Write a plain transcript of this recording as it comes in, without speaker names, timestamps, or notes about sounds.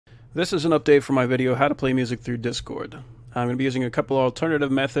This is an update for my video, How to Play Music Through Discord. I'm going to be using a couple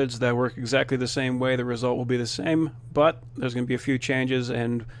alternative methods that work exactly the same way. The result will be the same, but there's going to be a few changes,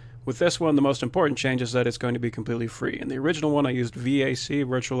 and with this one, the most important change is that it's going to be completely free. In the original one, I used VAC,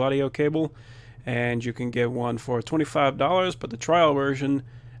 Virtual Audio Cable, and you can get one for $25, but the trial version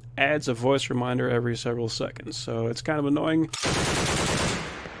adds a voice reminder every several seconds, so it's kind of annoying.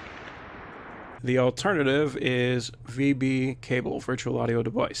 The alternative is VB Cable, Virtual Audio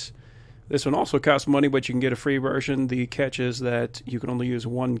Device. This one also costs money, but you can get a free version. The catch is that you can only use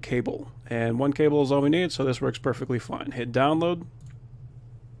one cable, and one cable is all we need, so this works perfectly fine. Hit download,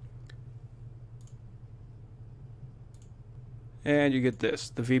 and you get this,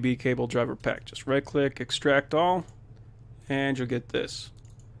 the VB Cable Driver Pack. Just right-click, extract all, and you'll get this.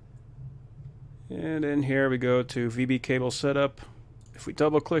 And in here we go to VB Cable Setup. If we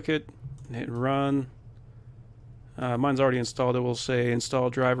double-click it and hit Run, mine's already installed. It will say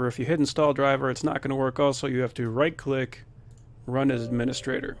Install Driver. If you hit Install Driver, it's not going to work. Also, you have to right-click, Run as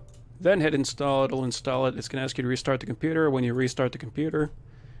Administrator. Then hit Install. It'll install it. It's going to ask you to restart the computer. When you restart the computer,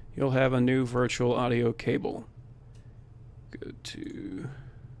 you'll have a new virtual audio cable. Go to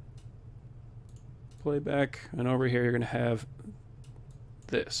Playback, and over here you're going to have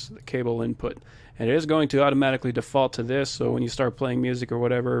this, the cable input. And it is going to automatically default to this, so when you start playing music or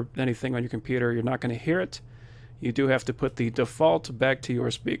whatever, anything on your computer, you're not going to hear it. You do have to put the default back to your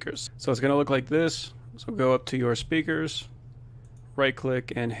speakers. So it's going to look like this. So go up to your speakers, right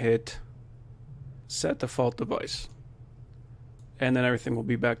click and hit Set Default Device. And then everything will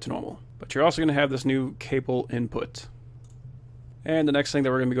be back to normal. But you're also going to have this new cable input. And the next thing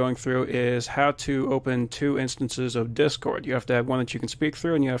that we're going to be going through is how to open two instances of Discord. You have to have one that you can speak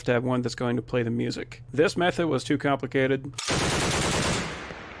through, and you have to have one that's going to play the music. This method was too complicated.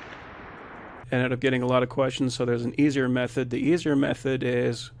 Ended up getting a lot of questions, so there's an easier method. The easier method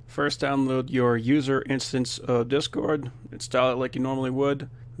is first download your user instance of Discord, install it like you normally would,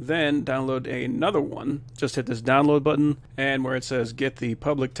 then download another one. Just hit this download button, and where it says get the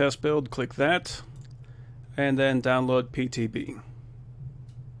public test build, click that, and then download PTB.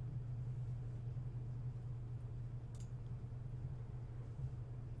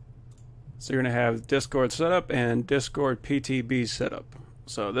 So you're going to have Discord setup and Discord PTB setup.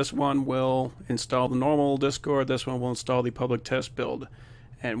 So this one will install the normal Discord, this one will install the public test build.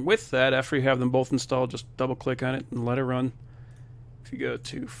 And with that, after you have them both installed, just double click on it and let it run. If you go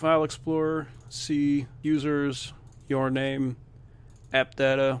to File Explorer, see Users, Your Name, App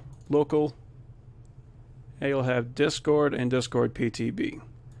Data, Local, and you'll have Discord and Discord PTB.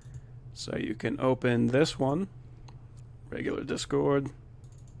 So you can open this one, regular Discord.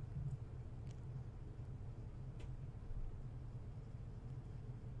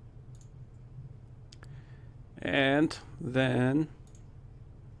 And then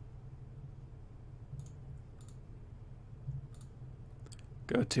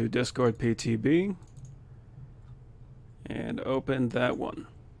go to Discord PTB and open that one.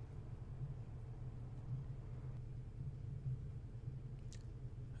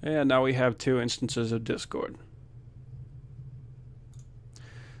 And now we have two instances of Discord.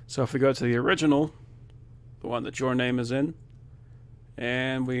 So if we go to the original, the one that your name is in,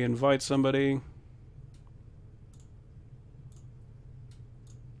 and we invite somebody,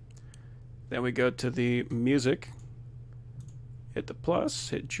 then we go to the music, hit the plus,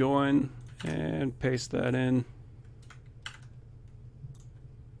 hit join, and paste that in.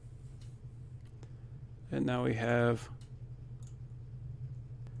 And now we have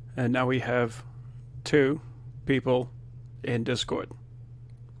two people in Discord.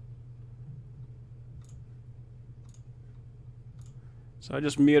 So I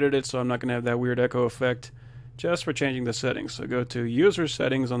just muted it so I'm not going to have that weird echo effect, just for changing the settings. So go to User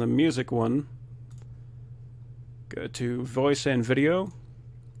Settings on the music one, go to Voice and Video,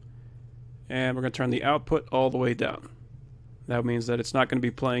 and we're going to turn the output all the way down. That means that it's not going to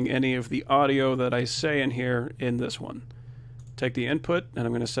be playing any of the audio that I say in here in this one. Take the input, and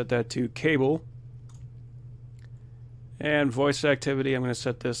I'm going to set that to Cable, and Voice Activity, I'm going to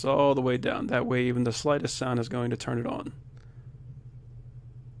set this all the way down. That way even the slightest sound is going to turn it on.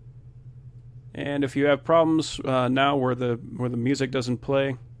 And if you have problems now where the music doesn't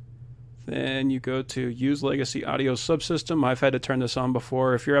play, then you go to Use Legacy Audio Subsystem. I've had to turn this on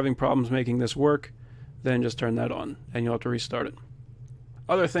before. If you're having problems making this work, then just turn that on, and you'll have to restart it.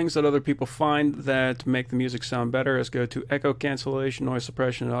 Other things that other people find that make the music sound better is go to Echo Cancellation, Noise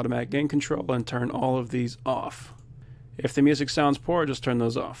Suppression, and Automatic Gain Control, and turn all of these off. If the music sounds poor, just turn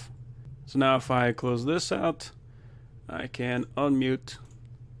those off. So now if I close this out, I can unmute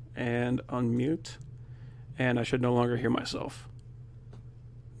and unmute, and I should no longer hear myself.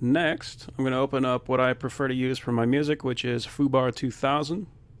 Next, I'm going to open up what I prefer to use for my music, which is Foobar 2000.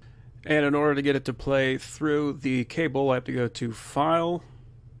 And in order to get it to play through the cable, I have to go to File,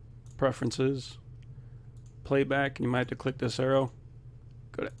 Preferences, Playback, and you might have to click this arrow.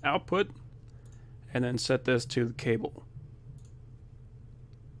 Go to Output, and then set this to the cable.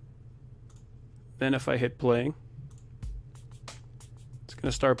 Then if I hit play, it's going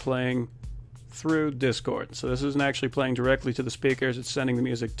to start playing through Discord. So this isn't actually playing directly to the speakers, it's sending the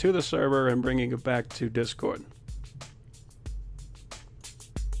music to the server and bringing it back to Discord.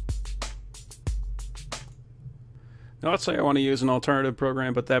 Now let's say I want to use an alternative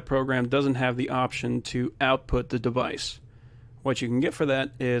program, but that program doesn't have the option to output the device. What you can get for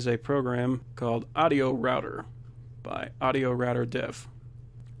that is a program called Audio Router by Audio Router Dev.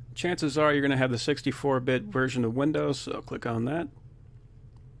 Chances are you're going to have the 64-bit version of Windows, so click on that.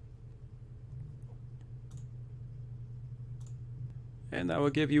 And that will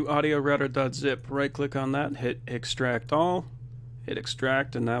give you audiorouter.zip. Right click on that, hit extract all, hit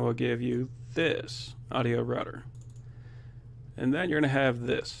extract, and that will give you this audio router. And then you're going to have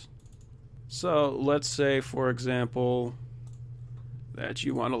this. So let's say, for example, that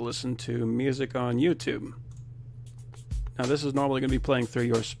you want to listen to music on YouTube. Now this is normally going to be playing through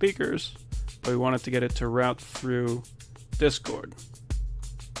your speakers, but we wanted to get it to route through Discord.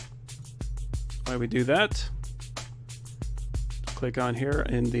 Why we do that? Click on here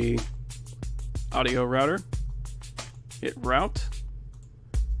in the audio router, hit route,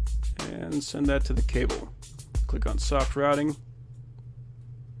 and send that to the cable. Click on soft routing,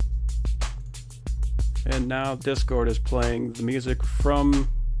 and now Discord is playing the music from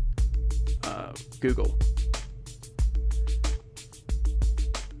Google.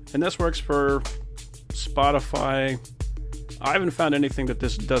 And this works for Spotify. I haven't found anything that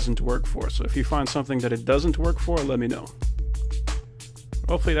this doesn't work for, so if you find something that it doesn't work for, let me know.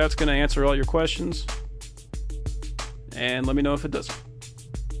 Hopefully that's going to answer all your questions, and let me know if it doesn't.